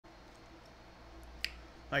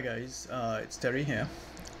Hi guys, it's Terry here.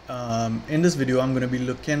 In this video I'm going to be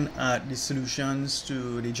looking at the solutions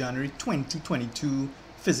to the January 2022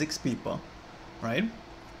 physics paper, right?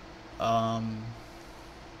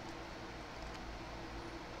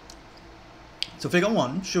 So figure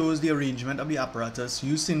 1 shows the arrangement of the apparatus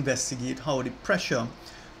used to investigate how the pressure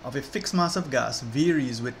of a fixed mass of gas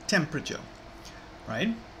varies with temperature,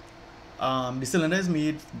 right? The cylinder is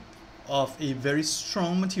made of a very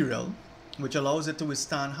strong material which allows it to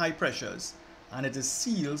withstand high pressures, and it is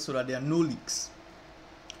sealed so that there are no leaks.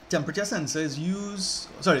 Temperature sensor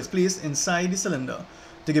is placed inside the cylinder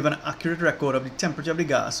to give an accurate record of the temperature of the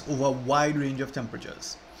gas over a wide range of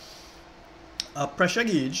temperatures. A pressure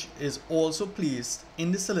gauge is also placed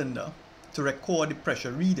in the cylinder to record the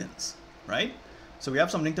pressure readings, right? So we have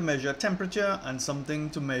something to measure temperature and something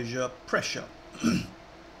to measure pressure.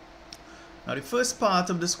 Now the first part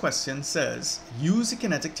of this question says, use the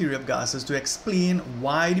kinetic theory of gases to explain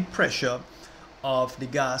why the pressure of the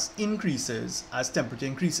gas increases as temperature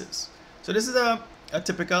increases. So this is a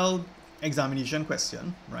typical examination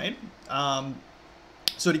question, right?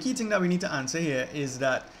 So the key thing that we need to answer here is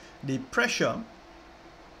that the pressure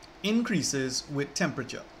increases with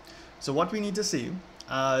temperature. So what we need to say,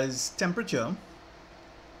 as temperature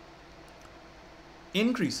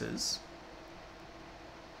increases,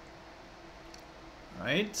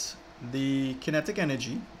 right, the kinetic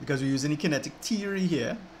energy, because we're using the kinetic theory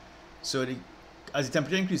here, so as the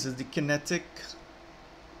temperature increases, the kinetic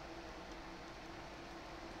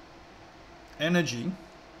energy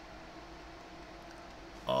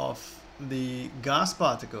of the gas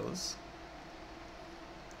particles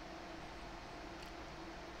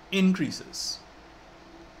increases,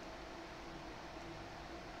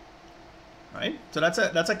 right? So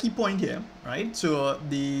that's a key point here, right? So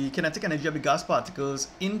the kinetic energy of the gas particles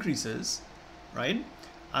increases, right?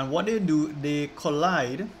 And what they do, they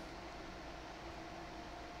collide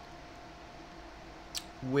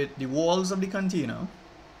with the walls of the container,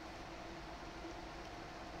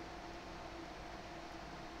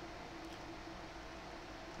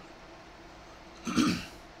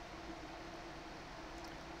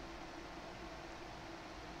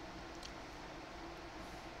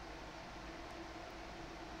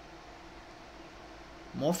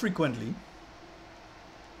 more frequently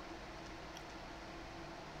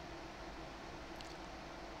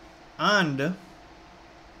and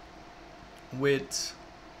with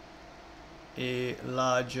a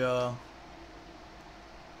larger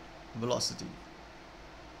velocity,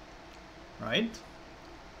 right?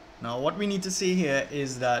 Now what we need to say here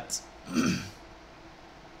is that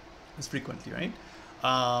it's frequently, right?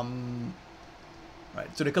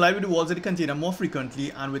 Right, so they collide with the walls of the container more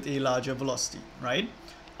frequently and with a larger velocity, right?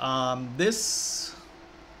 This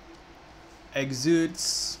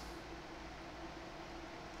exerts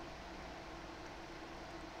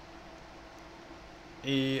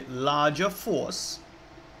a larger force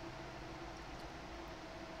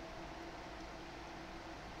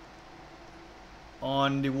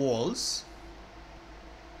on the walls,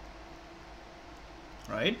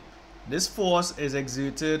 right? This force is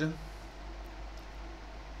exerted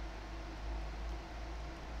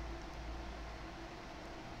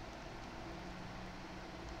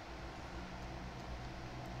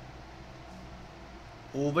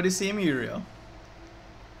over the same area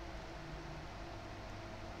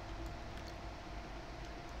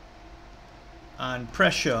and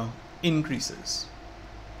pressure increases.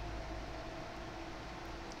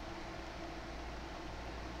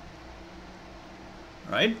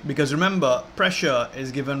 Right? Because remember, pressure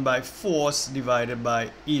is given by force divided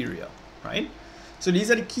by area, right? So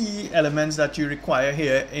these are the key elements that you require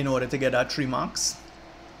here in order to get that 3 marks.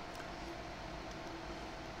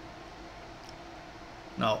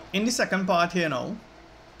 Now, in the second part here now,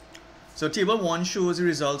 so table 1 shows the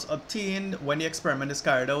results obtained when the experiment is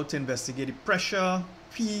carried out to investigate the pressure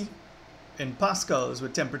P in pascals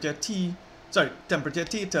with temperature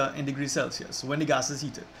theta in degrees Celsius when the gas is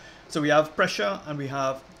heated. So we have pressure and we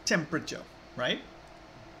have temperature, right?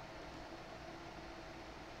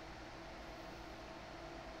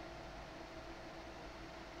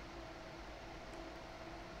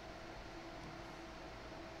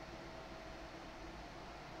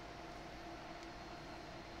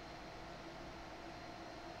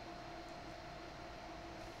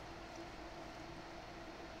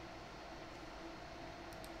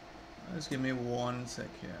 Just give me 1 sec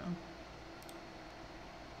here.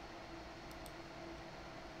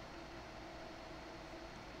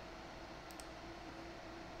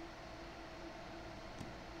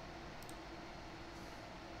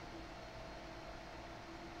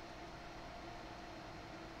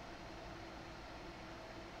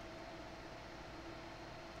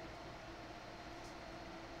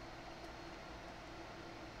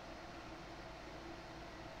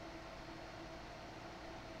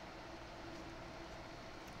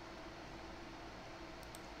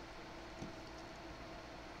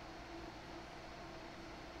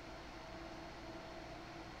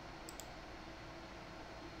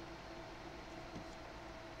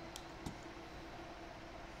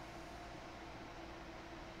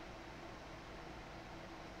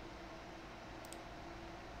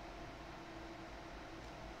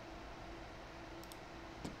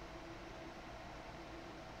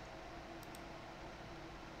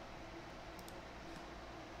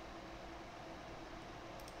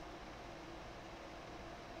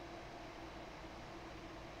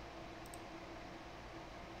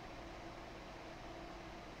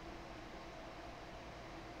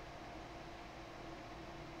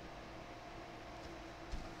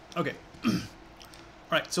 Okay.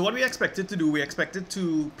 Right, so what we expected to do, we expected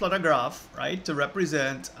to plot a graph, right, to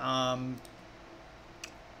represent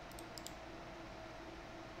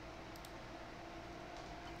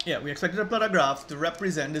we expected to plot a graph to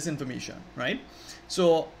represent this information, right?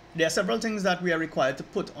 So there are several things that we are required to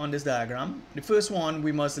put on this diagram. The first one,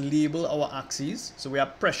 we must label our axes. So we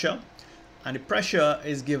have pressure, and the pressure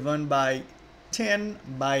is given by 10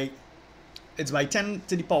 to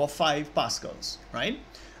the power 5 pascals, right?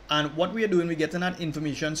 And what we are doing, we're getting that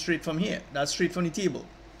information straight from here. That's straight from the table.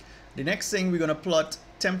 The next thing, we're going to plot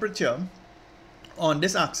temperature on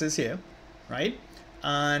this axis here, right?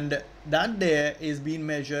 And that there is being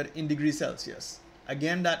measured in degrees Celsius.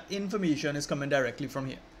 Again, that information is coming directly from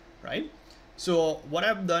here, right? So what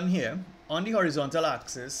I've done here, on the horizontal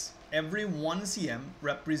axis, every 1 cm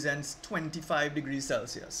represents 25 degrees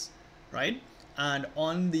Celsius, right? And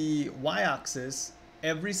on the y-axis,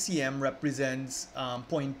 every cm represents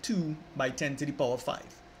 0.2 by 10 to the power 5,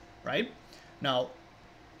 right? Now,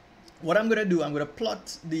 what I'm going to do, I'm going to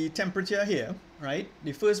plot the temperature here, right?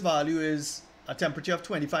 The first value is a temperature of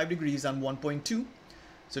 25 degrees and 1.2.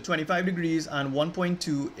 So 25 degrees and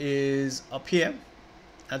 1.2 is up here.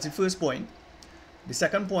 That's the first point. The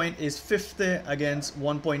second point is 50 against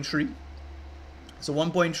 1.3. So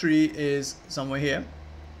 1.3 is somewhere here.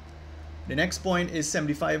 The next point is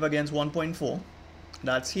 75 against 1.4.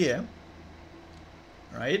 That's here,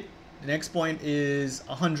 right? The next point is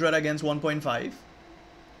 100 against 1.5.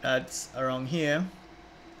 That's around here.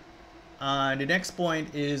 And the next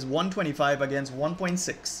point is 125 against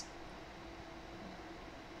 1.6.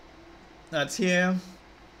 That's here.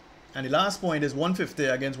 And the last point is 150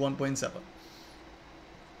 against 1.7.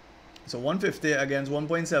 So 150 against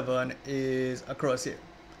 1.7 is across here,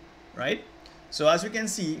 right? So as we can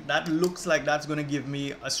see, that looks like that's going to give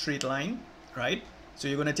me a straight line, right? So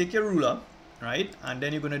you're going to take your ruler, right? And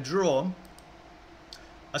then you're going to draw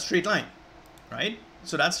a straight line, right?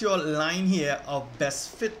 So that's your line here of best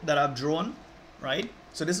fit that I've drawn, right?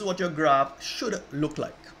 So this is what your graph should look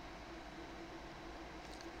like.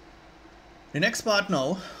 The next part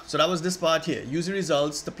now, so that was this part here. Use the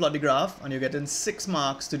results to plot the graph, and you're getting 6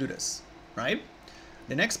 marks to do this, right?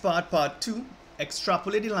 The next part, part 2,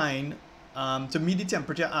 extrapolate the line to meet the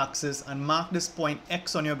temperature axis and mark this point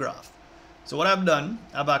X on your graph. So what I've done,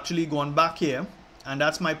 I've actually gone back here, and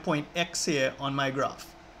that's my point X here on my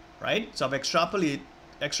graph, right? So I've extrapolated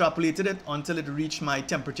it until it reached my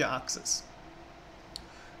temperature axis.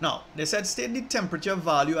 Now, they said state the temperature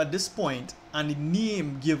value at this point and the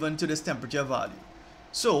name given to this temperature value.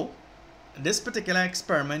 So this particular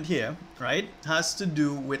experiment here, right, has to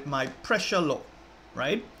do with my pressure law,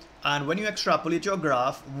 right? And when you extrapolate your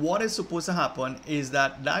graph, what is supposed to happen is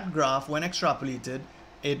that that graph, when extrapolated,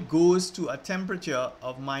 it goes to a temperature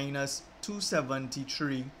of minus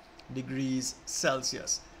 273 degrees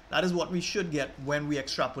Celsius. That is what we should get when we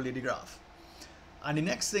extrapolate the graph. And the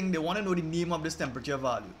next thing, they want to know the name of this temperature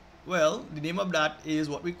value. Well, the name of that is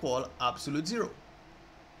what we call absolute zero.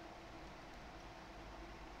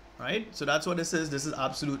 Right? So that's what this is. This is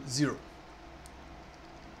absolute zero.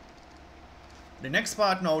 The next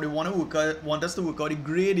part now, they want us to work out the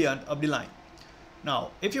gradient of the line.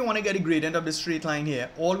 Now, if you want to get the gradient of the straight line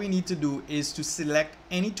here, all we need to do is to select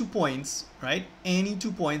any 2 points, right? Any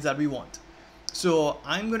 2 points that we want. So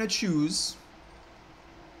I'm going to choose,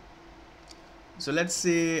 so let's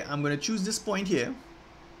say I'm going to choose this point here,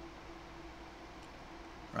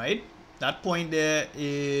 right? That point there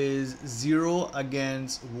is 0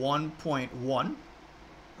 against 1.1,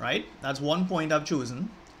 right? That's 1 point I've chosen.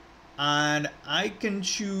 And I can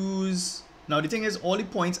choose, now the thing is, all the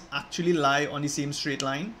points actually lie on the same straight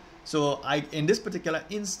line. So in this particular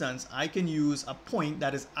instance, I can use a point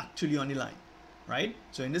that is actually on the line, right?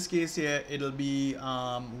 So in this case here, it'll be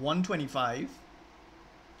 125,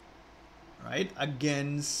 right,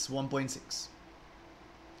 against 1.6,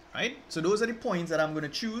 right? So those are the points that I'm going to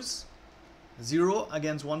choose. 0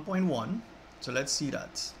 against 1.1. So let's see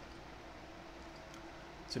that.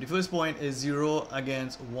 So the first point is 0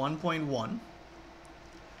 against 1.1.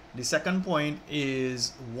 The second point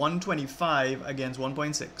is 125 against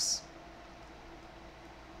 1.6.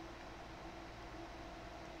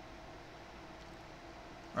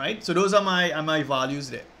 Right? So those are my values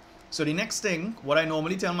there. So the next thing, what I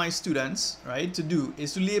normally tell my students, right, to do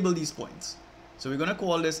is to label these points. So we're going to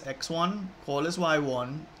call this x1, call this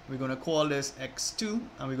y1, we're going to call this x2,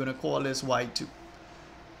 and we're going to call this y2.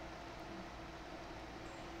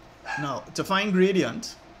 Now, to find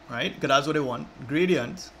gradient, right, because that's what they want,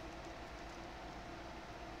 gradient,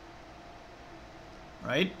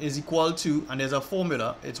 right, is equal to, and there's a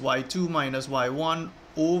formula, it's y2 minus y1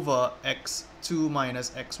 over x2 minus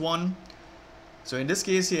x1. So in this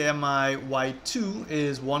case here, my y2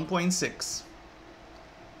 is 1.6,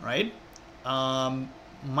 right?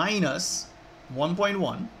 Minus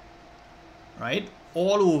 1.1, right?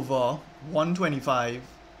 All over 125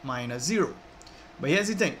 minus 0. But here's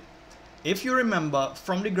the thing. If you remember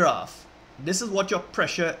from the graph, this is what your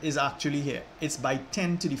pressure is actually here. It's by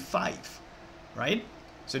 10 to the 5, right?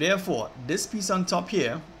 So therefore, this piece on top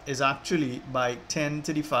here is actually by 10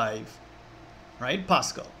 to the 5, right,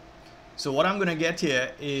 Pascal. So what I'm going to get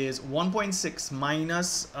here is 1.6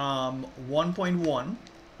 minus 1.1,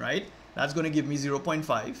 right? That's going to give me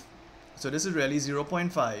 0.5. So this is really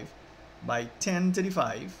 0.5 by 10 to the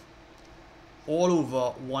 5 all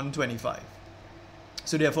over 125.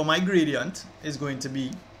 So therefore my gradient is going to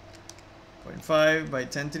be 0.5 by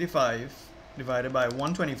 10 to the 5 divided by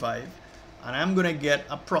 125, and I'm going to get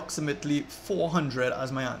approximately 400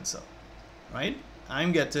 as my answer, right?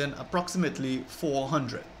 I'm getting approximately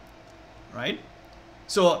 400, right?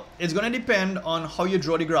 So it's going to depend on how you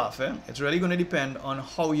draw the graph. It's really going to depend on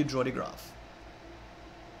how you draw the graph.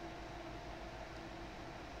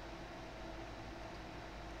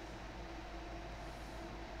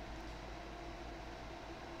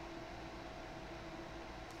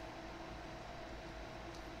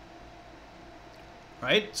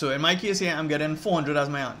 Right? So in my case here, I'm getting 400 as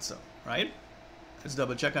my answer, right? Let's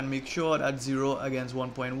double check and make sure that's 0 against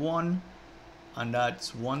 1.1, and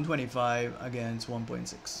that's 125 against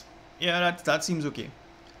 1.6. Yeah, that seems okay,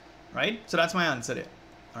 right? So that's my answer there,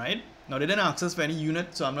 all right? Now they didn't ask us for any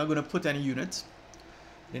unit, so I'm not going to put any units.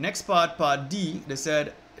 The next part, part D, they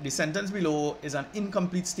said the sentence below is an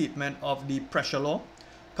incomplete statement of the pressure law.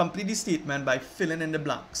 Complete the statement by filling in the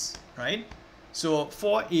blanks, right? So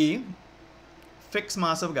for A, fixed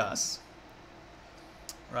mass of gas,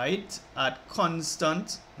 right, at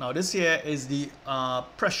constant. Now this here is the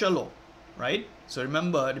pressure law, right? So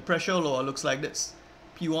remember, the pressure law looks like this.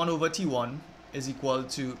 P1 over T1 is equal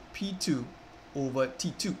to P2 over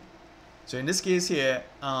T2. So in this case here,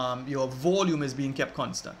 your volume is being kept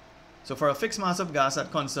constant. So for a fixed mass of gas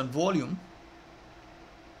at constant volume,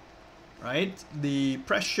 right, the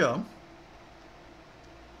pressure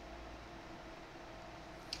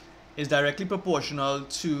is directly proportional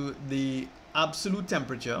to the absolute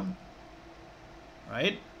temperature,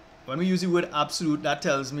 right? When we use the word absolute, that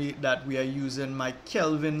tells me that we are using my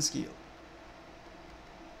Kelvin scale,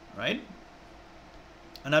 right?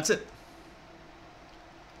 And that's it.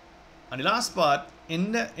 And the last part,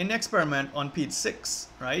 in the experiment on page 6,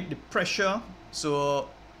 right, the pressure, so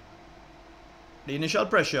the initial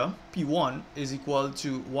pressure, P1, is equal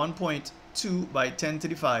to 1.2 by 10 to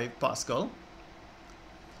the 5 Pascal.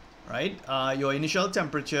 Right, your initial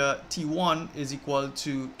temperature T1 is equal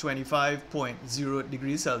to 25.0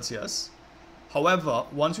 degrees Celsius. However,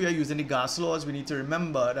 once we are using the gas laws, we need to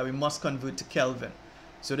remember that we must convert to Kelvin.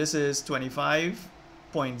 So this is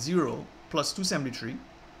 25.0 plus 273,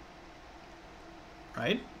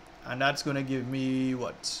 right? And that's going to give me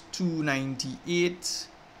what, 298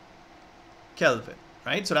 Kelvin,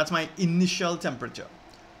 right? So that's my initial temperature.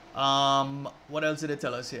 What else did they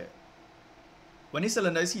tell us here? When the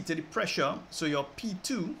cylinder is heated, the pressure, so your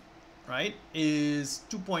P2, right, is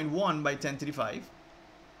 2.1 by 10 to the 5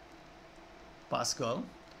 Pascal.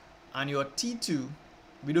 And your T2,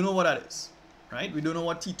 we don't know what that is, right? We don't know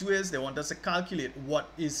what T2 is. They want us to calculate what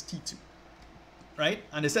is T2, right?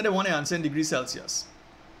 And they said they want to answer in degrees Celsius.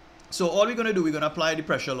 So all we're going to do, we're going to apply the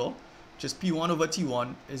pressure law, which is P1 over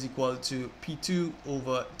T1 is equal to P2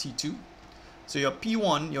 over T2. So your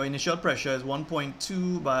P1, your initial pressure, is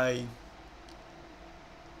 1.2 by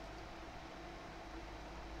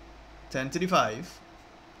 10 to the 5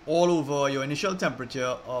 all over your initial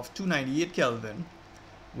temperature of 298 Kelvin,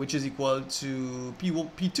 which is equal to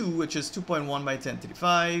P2, which is 2.1 by 10 to the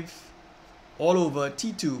 5, all over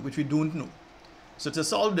T2, which we don't know. So to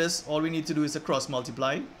solve this, all we need to do is to cross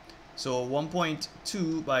multiply. So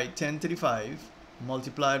 1.2 by 10 to the 5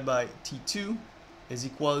 multiplied by T2 is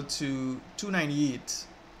equal to 298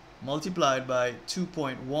 multiplied by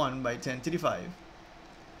 2.1 by 10 to the 5.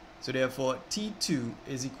 So therefore, T2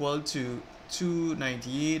 is equal to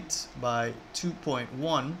 298 by 2.1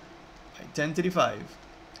 by 10 to the 5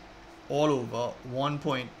 all over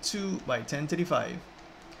 1.2 by 10 to the 5.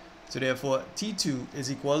 So therefore, T2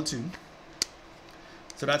 is equal to,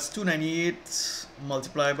 so that's 298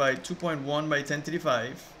 multiplied by 2.1 by 10 to the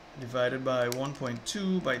 5 divided by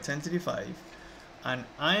 1.2 by 10 to the 5. And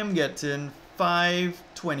I am getting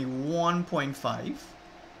 521.5.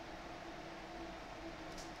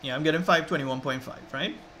 Yeah, I'm getting 521.5,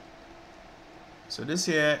 right? So this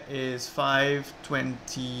here is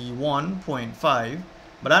 521.5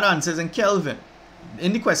 but that answer is in Kelvin.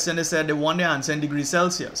 In the question, they said they want the answer in degrees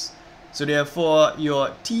Celsius. So therefore, your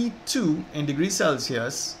T2 in degrees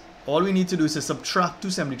Celsius, all we need to do is to subtract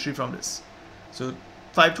 273 from this. So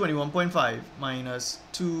 521.5 minus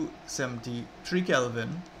 273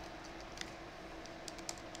 Kelvin,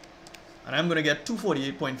 and I'm going to get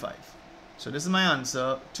 248.5. So this is my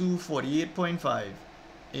answer, 248.5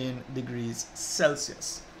 in degrees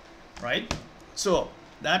Celsius, right? So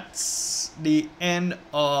that's the end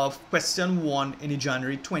of question 1 in the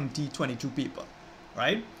January 2022 paper,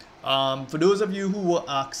 right? For those of you who were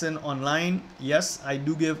asking online, yes, I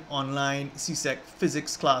do give online CSEC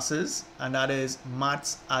physics classes, and that is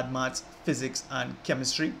maths, admaths, physics, and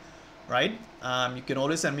chemistry, right? You can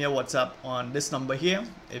always send me a WhatsApp on this number here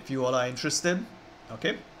if you all are interested,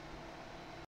 okay?